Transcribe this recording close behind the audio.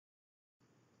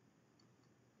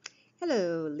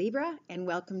Hello, Libra, and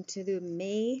welcome to the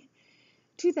May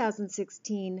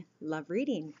 2016 Love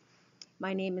Reading.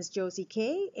 My name is Josie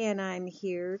K, and I'm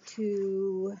here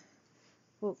to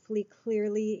hopefully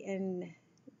clearly and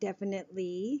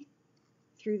definitely,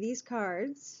 through these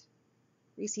cards,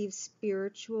 receive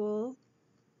spiritual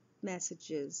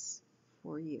messages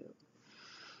for you.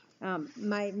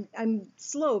 I'm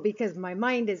slow because my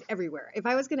mind is everywhere. If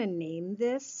I was going to name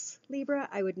this, Libra,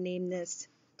 I would name this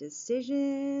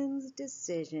Decisions,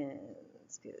 because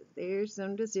there's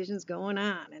some decisions going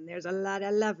on, and there's a lot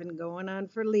of loving going on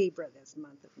for Libra this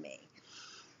month of May.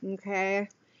 Okay?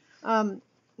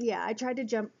 Yeah, I tried to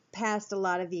jump past a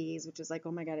lot of these, which is like,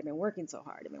 oh my God, I've been working so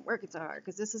hard,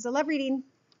 because this is a love reading.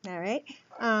 All right?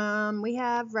 We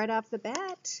have right off the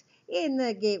bat, in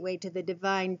the Gateway to the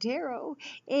Divine Tarot,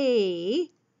 an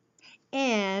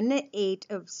Eight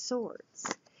of Swords.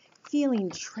 Feeling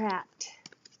trapped.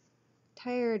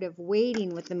 Tired of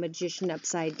waiting with the Magician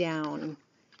upside down.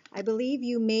 I believe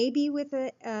you may be with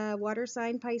a water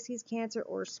sign, Pisces, Cancer,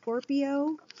 or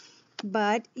Scorpio,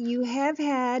 but you have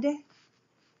had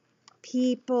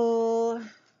people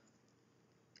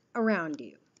around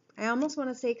you. I almost want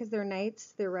to say because they're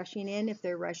knights, they're rushing in. If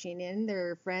they're rushing in,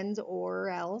 they're friends or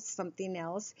else, something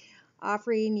else,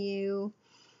 offering you,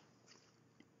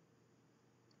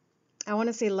 I want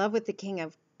to say love with the King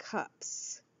of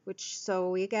Cups.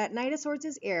 So we got Knight of Swords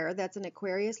is air. That's an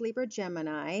Aquarius, Libra,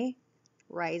 Gemini,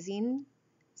 rising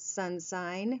sign,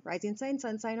 sun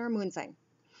sign, or moon sign.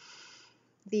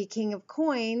 The King of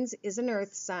Coins is an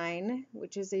earth sign,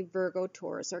 which is a Virgo,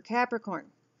 Taurus, or Capricorn.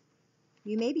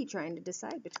 You may be trying to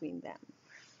decide between them.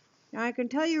 Now, I can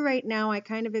tell you right now, I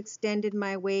kind of extended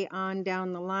my way on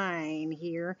down the line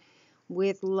here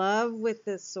with love with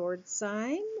the sword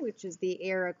sign, which is the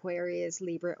air, Aquarius,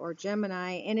 Libra, or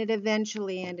Gemini, and it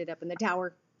eventually ended up in the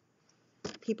Tower.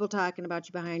 People talking about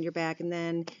you behind your back, and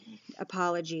then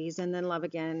apologies, and then love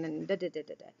again, and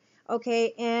da-da-da-da-da.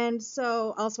 Okay, and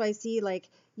so also I see like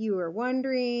you are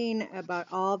wondering about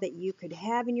all that you could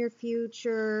have in your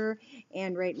future,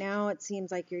 and right now it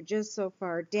seems like you're just so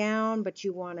far down, but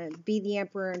you want to be the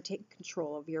emperor and take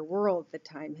control of your world. The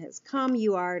time has come.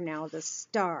 You are now the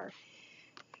star.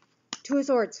 Two of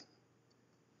Swords.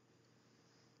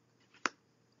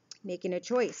 Making a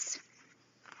choice.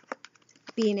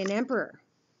 Being an emperor.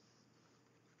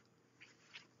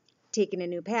 Taking a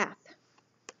new path.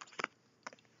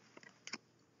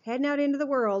 Heading out into the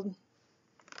world.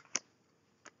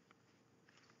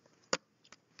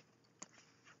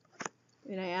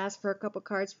 And I asked for a couple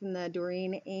cards from the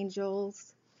Doreen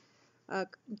Angels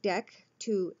deck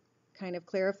to kind of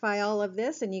clarify all of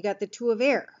this. And you got the Two of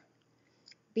Air.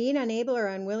 Being unable or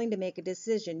unwilling to make a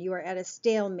decision. You are at a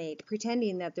stalemate,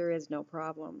 pretending that there is no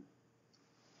problem.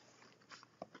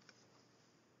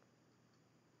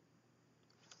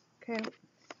 Okay.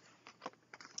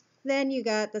 Then you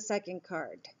got the second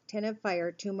card. Ten of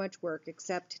Fire, too much work,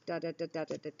 except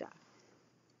da-da-da-da-da-da-da.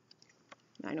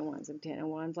 Nine of Wands and Ten of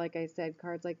Wands. Like I said,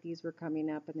 cards like these were coming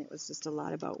up, and it was just a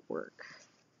lot about work.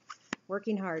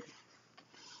 Working hard.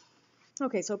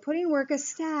 Okay, so putting work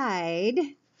aside,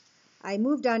 I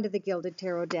moved on to the Gilded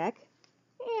Tarot deck,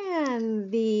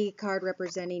 and the card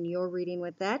representing your reading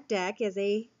with that deck is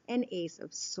an Ace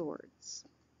of Swords.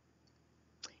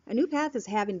 A new path is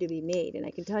having to be made, and I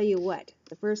can tell you what,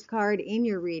 the first card in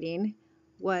your reading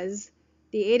was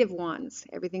the Eight of Wands.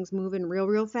 Everything's moving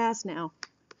real fast now.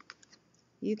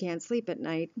 You can't sleep at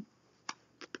night.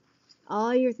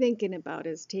 All you're thinking about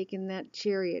is taking that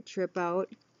chariot trip out,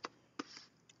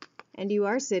 and you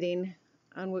are sitting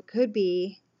on what could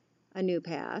be a new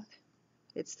path.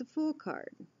 It's the Fool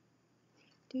card.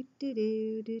 Is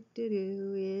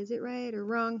it right or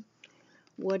wrong?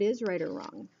 What is right or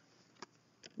wrong?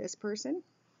 This person?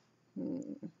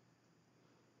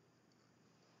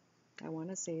 I want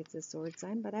to say it's a sword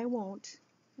sign, but I won't.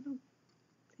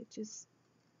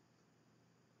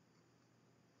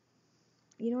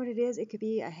 You know what it is? It could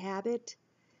be a habit,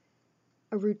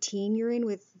 a routine you're in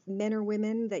with men or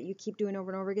women that you keep doing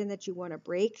over and over again that you want to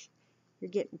break. You're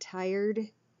getting tired.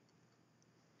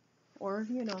 Or,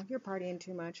 you're partying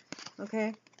too much.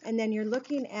 Okay? And then you're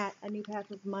looking at a new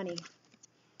path of money.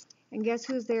 And guess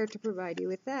who's there to provide you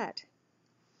with that?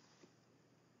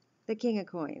 The King of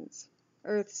Coins.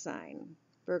 Earth sign.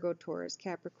 Virgo, Taurus,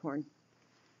 Capricorn.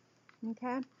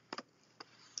 Okay?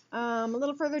 A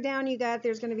little further down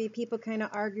there's going to be people kind of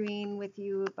arguing with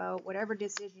you about whatever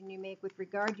decision you make with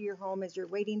regard to your home as you're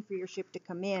waiting for your ship to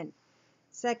come in.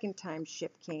 Second time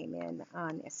ship came in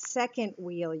on a second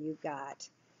wheel you got.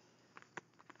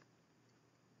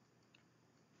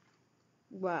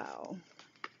 Wow.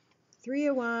 Three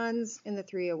of Wands and the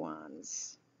Three of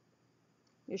Wands.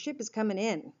 Your ship is coming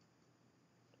in.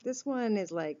 This one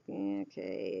is like,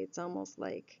 okay, it's almost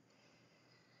like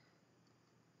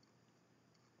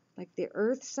the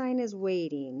earth sign is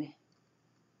waiting.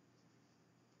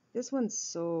 This one's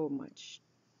so much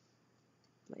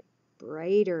like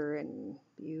brighter and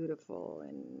beautiful,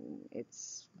 and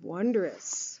it's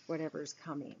wondrous, whatever's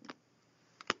coming.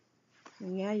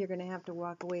 And yeah, you're going to have to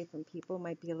walk away from people. It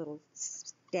might be a little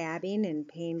stabbing and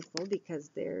painful because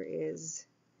there is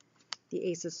the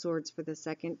Ace of Swords for the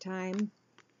second time,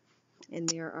 and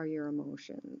there are your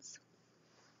emotions.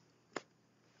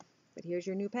 But here's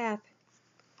your new path.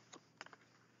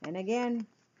 And again,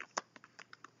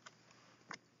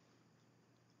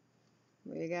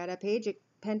 we got a Page of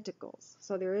Pentacles.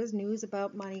 So there is news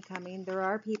about money coming. There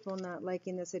are people not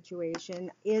liking the situation.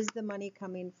 Is the money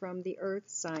coming from the Earth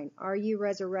sign? Are you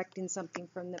resurrecting something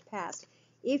from the past?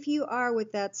 If you are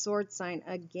with that sword sign,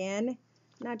 again,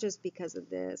 not just because of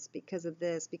this, because of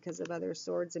this, because of other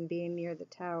swords and being near the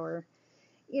tower.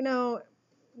 You know,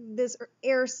 this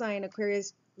air sign,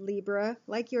 Aquarius, Libra,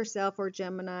 like yourself or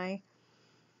Gemini.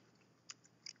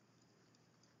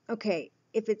 Okay,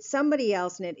 if it's somebody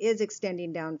else and it is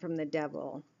extending down from the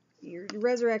devil, you're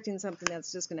resurrecting something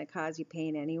that's just going to cause you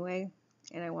pain anyway.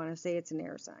 And I want to say it's an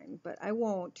air sign, but I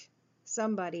won't.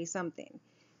 Somebody, something.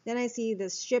 Then I see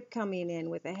this ship coming in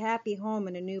with a happy home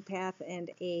and a new path and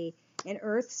an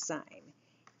earth sign.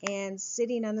 And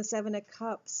sitting on the Seven of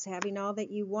Cups, having all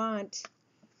that you want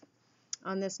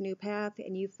on this new path,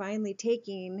 and you finally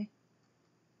taking...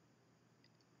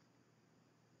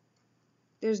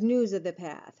 There's news of the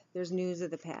path. There's news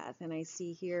of the path. And I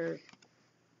see here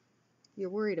you're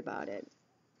worried about it.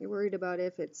 You're worried about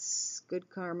if it's good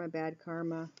karma, bad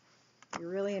karma.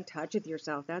 You're really in touch with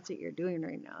yourself. That's what you're doing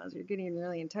right now, is you're getting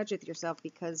really in touch with yourself,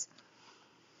 because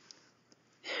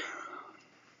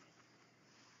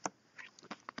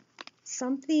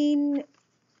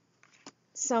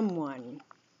someone,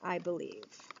 I believe,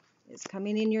 is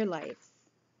coming in your life.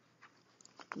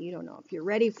 You don't know if you're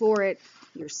ready for it.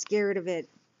 You're scared of it.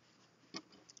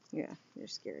 Yeah, you're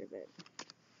scared of it.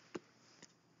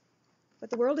 But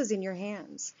the world is in your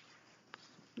hands.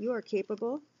 You are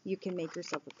capable. You can make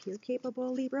yourself appear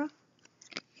capable, Libra,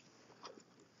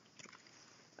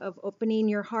 of opening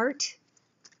your heart.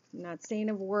 I'm not saying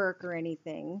of work or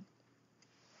anything.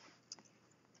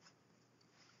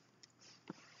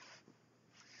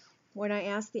 When I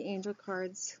ask the angel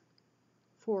cards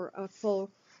for a full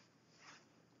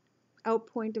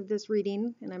outpoint of this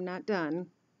reading, and I'm not done,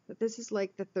 but this is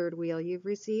like the third wheel you've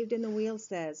received, and the wheel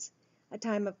says a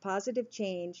time of positive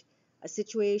change, a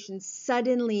situation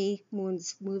suddenly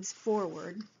moves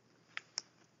forward,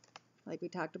 like we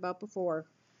talked about before.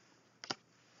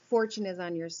 Fortune is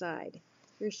on your side.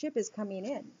 Your ship is coming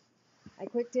in. I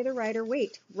quick did a rider.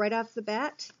 Wait, right off the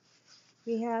bat,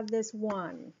 we have this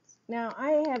wand. Now,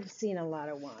 I have seen a lot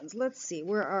of wands. Let's see,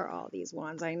 where are all these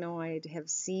wands? I know I have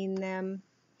seen them,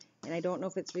 and I don't know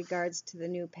if it's regards to the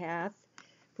new path.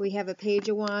 We have a Page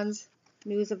of Wands,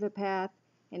 news of the path,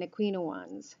 and a Queen of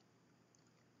Wands.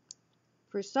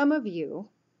 For some of you,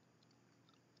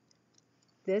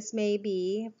 this may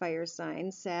be fire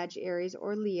sign, Sag, Aries,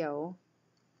 or Leo,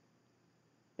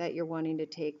 that you're wanting to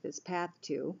take this path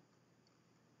to.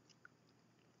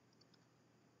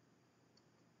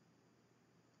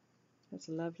 That's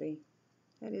lovely.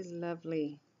 That is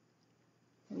lovely.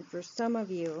 And for some of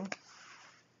you,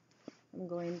 I'm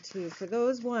going to, for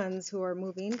those ones who are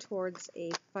moving towards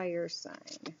a fire sign,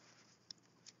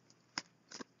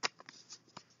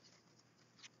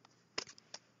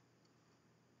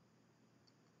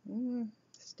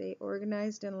 stay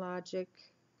organized and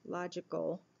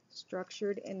logical,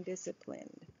 structured and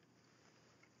disciplined.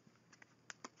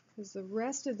 Because the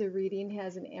rest of the reading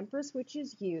has an Empress, which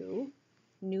is you,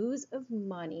 news of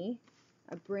money,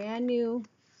 a brand new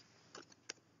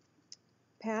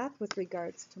path with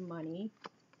regards to money,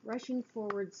 rushing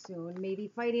forward soon, maybe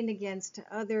fighting against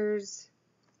others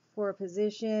for a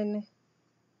position.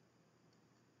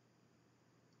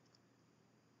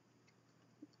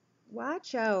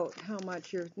 Watch out how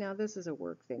much you're, now this is a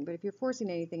work thing, but if you're forcing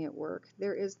anything at work,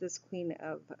 there is this Queen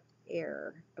of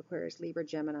Air, Aquarius, Libra,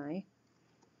 Gemini,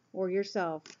 or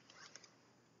yourself,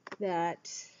 that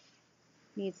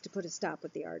needs to put a stop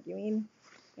with the arguing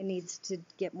and needs to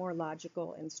get more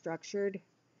logical and structured,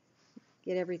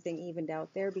 get everything evened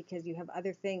out there, because you have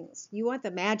other things. You want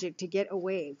the magic to get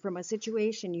away from a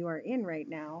situation you are in right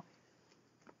now,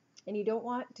 and you don't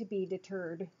want to be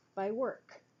deterred by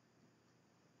work.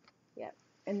 Yeah,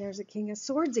 and there's a King of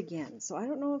Swords again, so I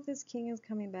don't know if this king is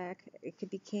coming back. It could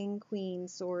be King, Queen,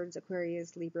 Swords,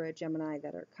 Aquarius, Libra, Gemini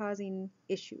that are causing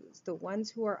issues. The ones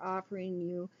who are offering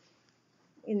you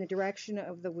in the direction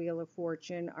of the Wheel of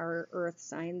Fortune are Earth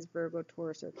signs, Virgo,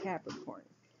 Taurus, or Capricorn.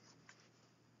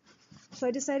 So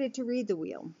I decided to read the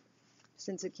wheel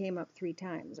since it came up 3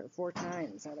 times or 4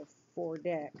 times out of 4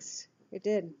 decks. It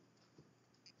did.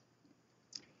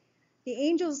 The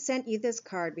angels sent you this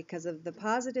card because of the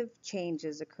positive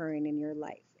changes occurring in your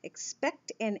life.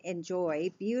 Expect and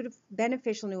enjoy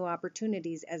beneficial new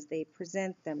opportunities as they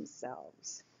present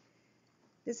themselves.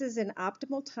 This is an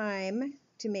optimal time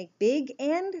to make big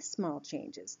and small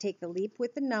changes. Take the leap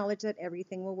with the knowledge that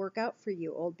everything will work out for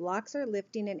you. Old blocks are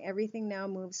lifting and everything now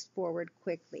moves forward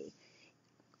quickly.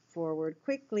 Forward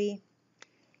quickly.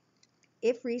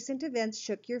 If recent events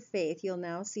shook your faith, you'll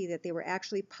now see that they were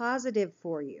actually positive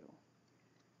for you.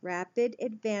 Rapid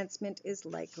advancement is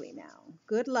likely now.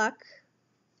 Good luck,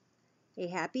 a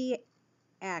happy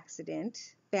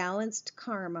accident, balanced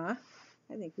karma.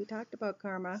 I think we talked about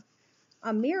karma.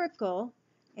 A miracle,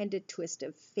 and a twist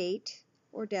of fate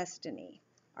or destiny.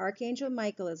 Archangel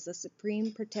Michael is the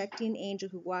supreme protecting angel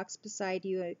who walks beside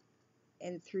you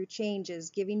and through changes,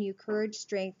 giving you courage,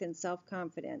 strength, and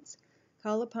self-confidence.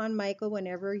 Call upon Michael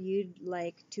whenever you'd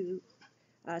like to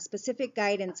specific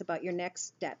guidance about your next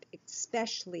step,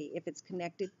 especially if it's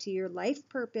connected to your life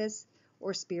purpose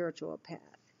or spiritual path.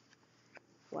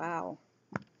 Wow,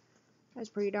 that's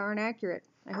pretty darn accurate.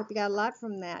 I hope you got a lot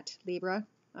from that, Libra.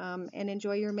 And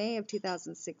enjoy your May of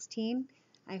 2016.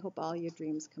 I hope all your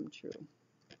dreams come true.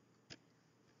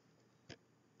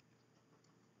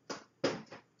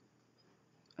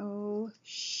 Oh,